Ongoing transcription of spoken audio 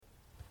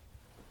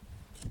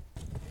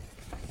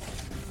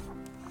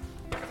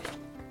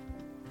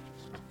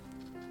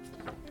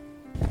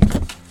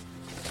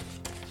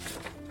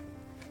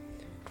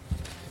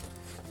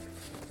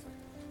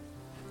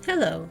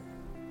Hello.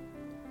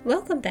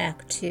 Welcome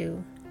back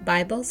to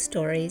Bible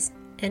Stories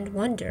and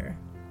Wonder.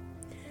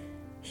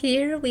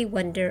 Here we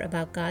wonder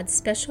about God's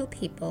special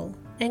people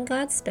and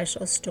God's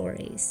special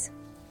stories.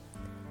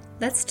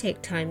 Let's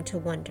take time to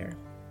wonder.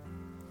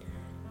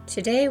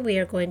 Today we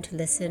are going to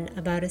listen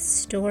about a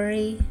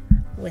story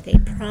with a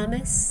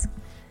promise,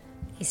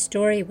 a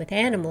story with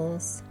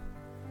animals,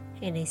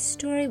 and a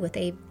story with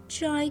a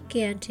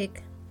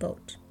gigantic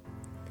boat.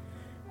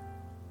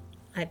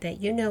 I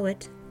bet you know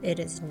it. It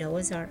is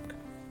Noah's Ark.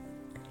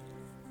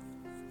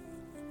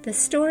 The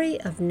story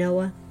of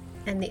Noah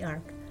and the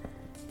Ark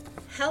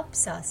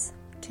helps us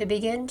to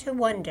begin to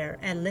wonder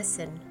and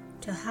listen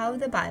to how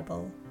the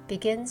Bible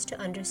begins to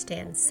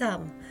understand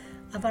some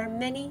of our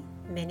many,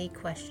 many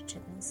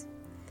questions.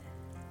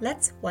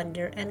 Let's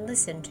wonder and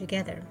listen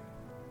together.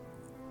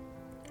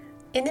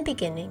 In the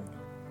beginning,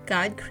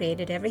 God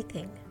created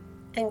everything,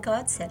 and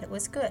God said it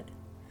was good.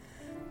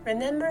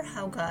 Remember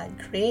how God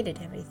created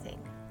everything.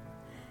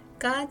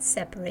 God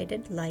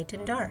separated light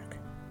and dark.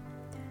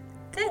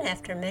 Then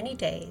after many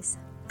days,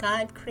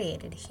 God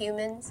created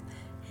humans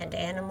and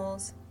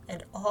animals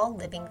and all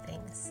living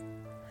things.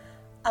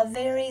 A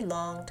very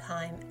long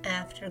time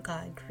after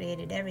God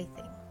created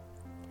everything,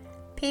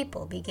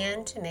 people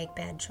began to make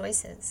bad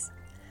choices.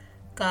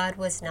 God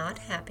was not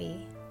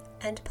happy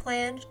and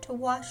planned to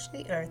wash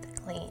the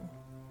earth clean.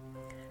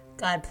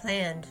 God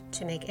planned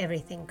to make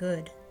everything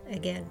good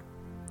again.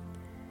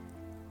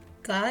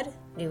 God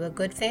knew a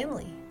good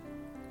family.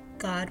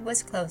 God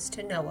was close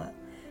to Noah,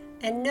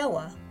 and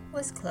Noah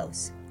was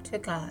close to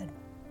God.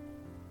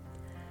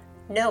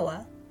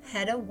 Noah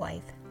had a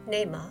wife,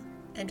 Naamah,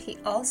 and he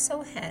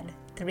also had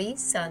 3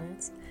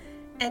 sons,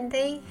 and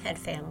they had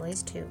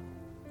families too.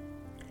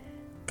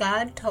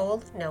 God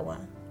told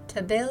Noah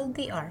to build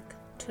the ark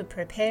to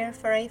prepare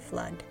for a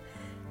flood,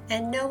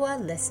 and Noah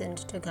listened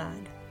to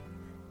God,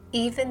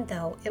 even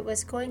though it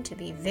was going to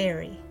be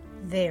very,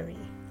 very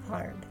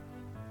hard.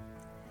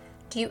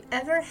 Do you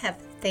ever have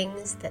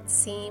things that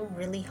seem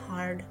really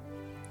hard?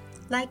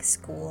 Like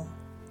school.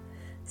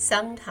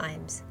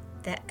 Sometimes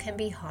that can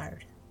be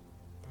hard.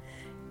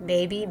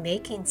 Maybe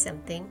making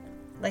something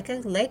like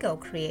a Lego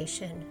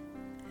creation.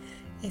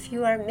 If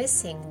you are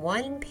missing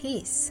one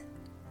piece,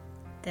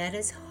 that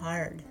is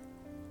hard.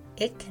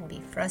 It can be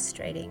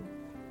frustrating.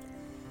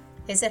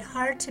 Is it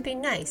hard to be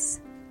nice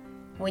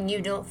when you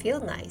don't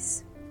feel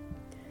nice?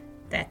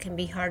 That can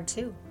be hard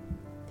too.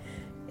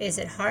 Is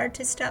it hard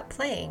to stop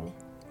playing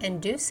and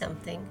do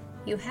something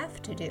you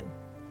have to do?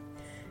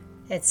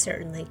 It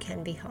certainly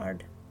can be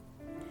hard.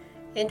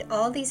 In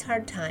all these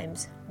hard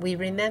times, we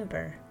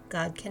remember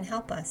God can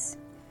help us,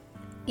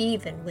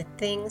 even with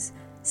things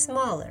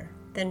smaller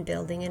than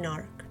building an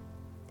ark.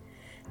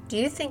 Do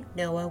you think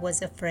Noah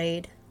was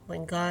afraid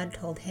when God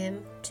told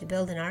him to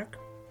build an ark?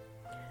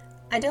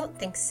 I don't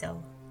think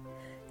so.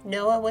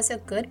 Noah was a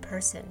good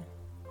person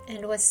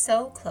and was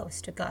so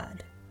close to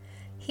God.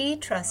 He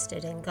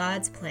trusted in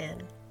God's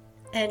plan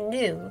and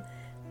knew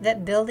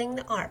that building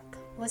the ark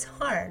was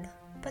hard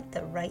but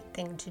the right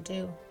thing to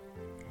do.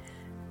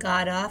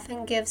 God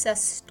often gives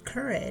us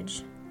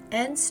courage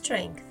and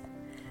strength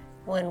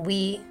when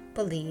we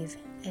believe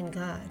in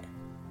God.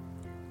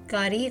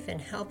 God even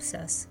helps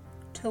us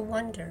to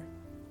wonder.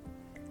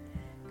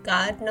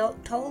 God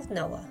told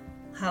Noah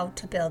how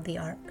to build the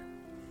ark.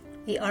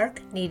 The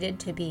ark needed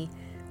to be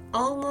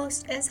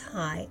almost as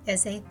high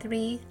as a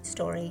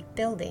 3-story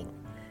building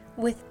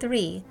with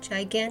 3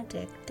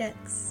 gigantic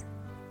decks.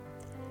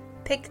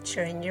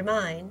 Picture in your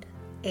mind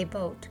a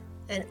boat,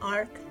 an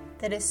ark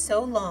that is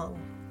so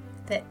long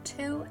that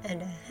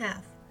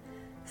 2.5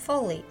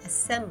 fully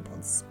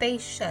assembled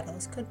space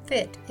shuttles could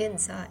fit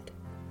inside.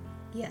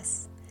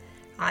 Yes,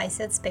 I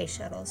said space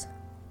shuttles.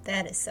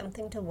 That is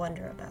something to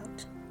wonder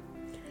about.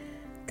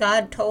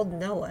 God told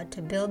Noah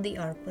to build the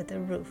ark with a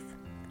roof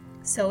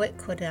so it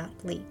could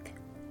not leak.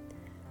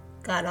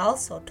 God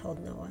also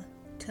told Noah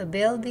to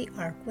build the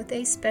ark with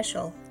a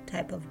special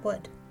type of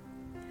wood.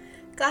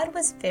 God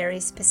was very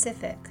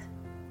specific.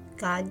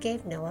 God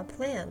gave Noah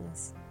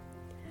plans.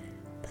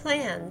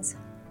 Plans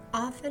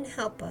often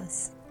help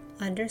us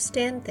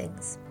understand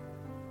things.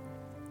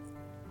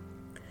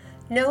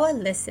 Noah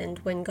listened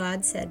when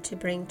God said to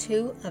bring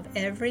 2 of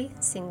every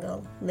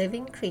single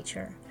living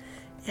creature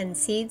and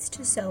seeds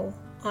to sow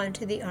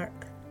onto the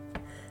ark.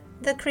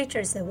 The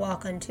creatures that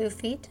walk on 2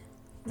 feet,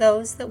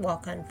 those that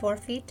walk on 4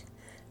 feet,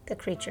 the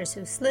creatures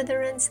who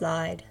slither and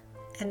slide,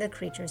 and the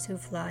creatures who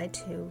fly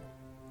too.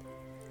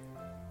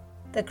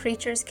 The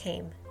creatures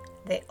came.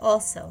 They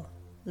also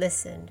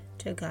listened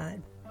to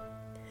God.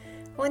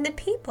 When the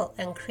people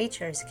and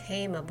creatures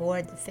came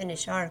aboard the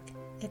finished ark,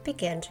 it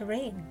began to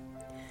rain.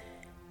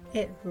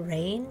 It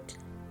rained,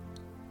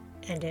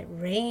 and it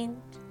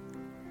rained,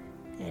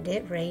 and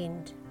it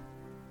rained.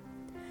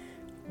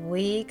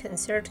 We can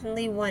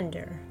certainly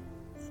wonder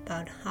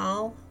about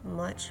how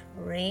much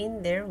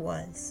rain there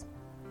was.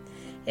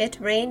 It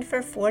rained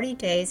for 40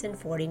 days and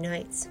 40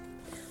 nights.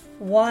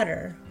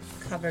 Water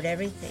covered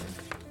everything.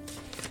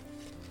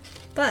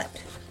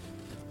 But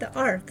the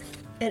ark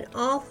and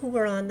all who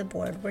were on the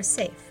board were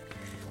safe.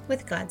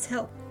 with God's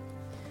help.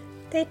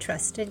 They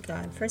trusted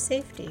God for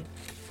safety.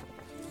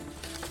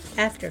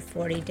 After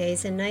 40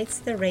 days and nights,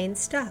 the rain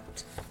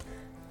stopped.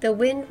 The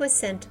wind was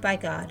sent by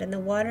God, and the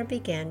water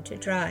began to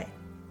dry.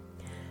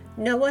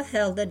 Noah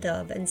held a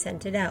dove and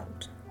sent it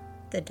out.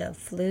 The dove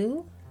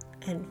flew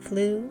and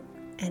flew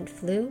and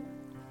flew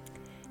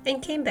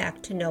and came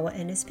back to Noah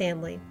and his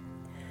family.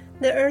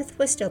 The earth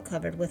was still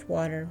covered with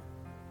water.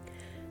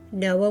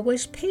 Noah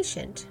was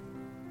patient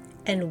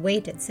and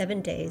waited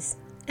 7 days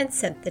and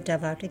sent the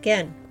dove out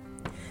again.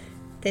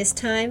 This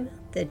time,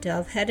 the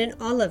dove had an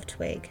olive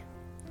twig.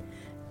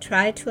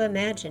 Try to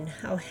imagine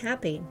how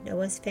happy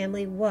Noah's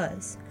family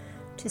was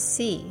to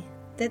see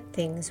that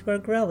things were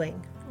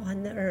growing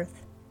on the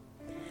earth.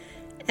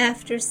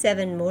 After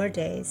 7 more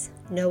days,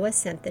 Noah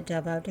sent the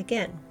dove out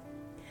again.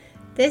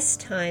 This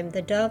time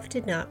the dove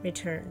did not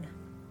return.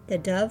 The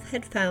dove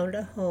had found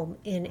a home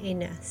in a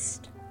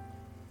nest.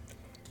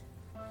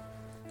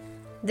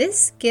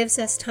 This gives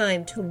us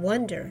time to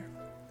wonder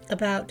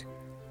about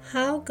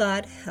how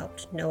God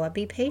helped Noah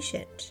be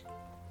patient.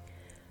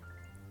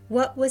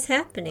 What was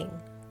happening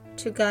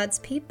to God's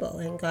people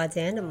and God's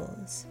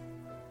animals?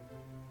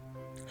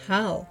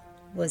 How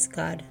was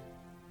God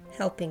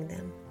helping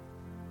them?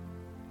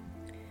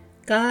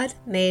 God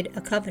made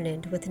a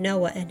covenant with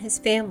Noah and his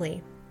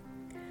family.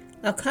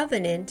 A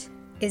covenant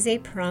is a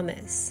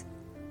promise.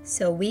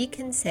 So we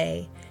can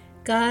say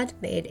God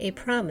made a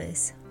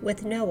promise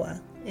with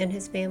Noah and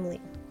his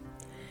family.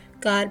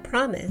 God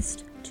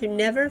promised to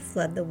never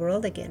flood the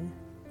world again.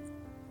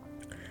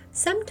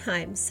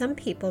 Sometimes some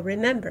people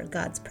remember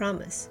God's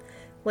promise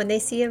when they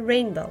see a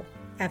rainbow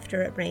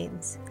after it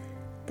rains.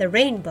 The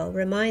rainbow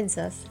reminds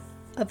us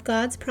of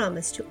God's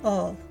promise to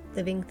all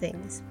living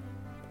things.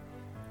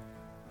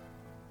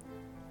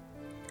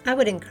 I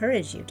would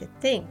encourage you to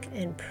think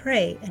and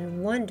pray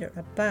and wonder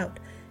about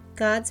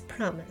God's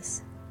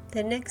promise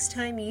the next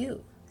time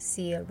you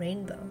see a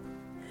rainbow,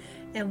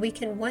 and we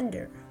can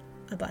wonder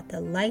about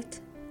the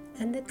light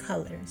and the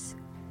colors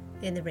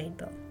in the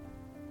rainbow.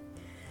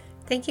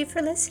 Thank you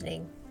for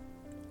listening.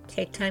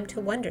 Take time to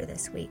wonder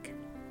this week.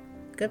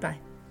 Goodbye.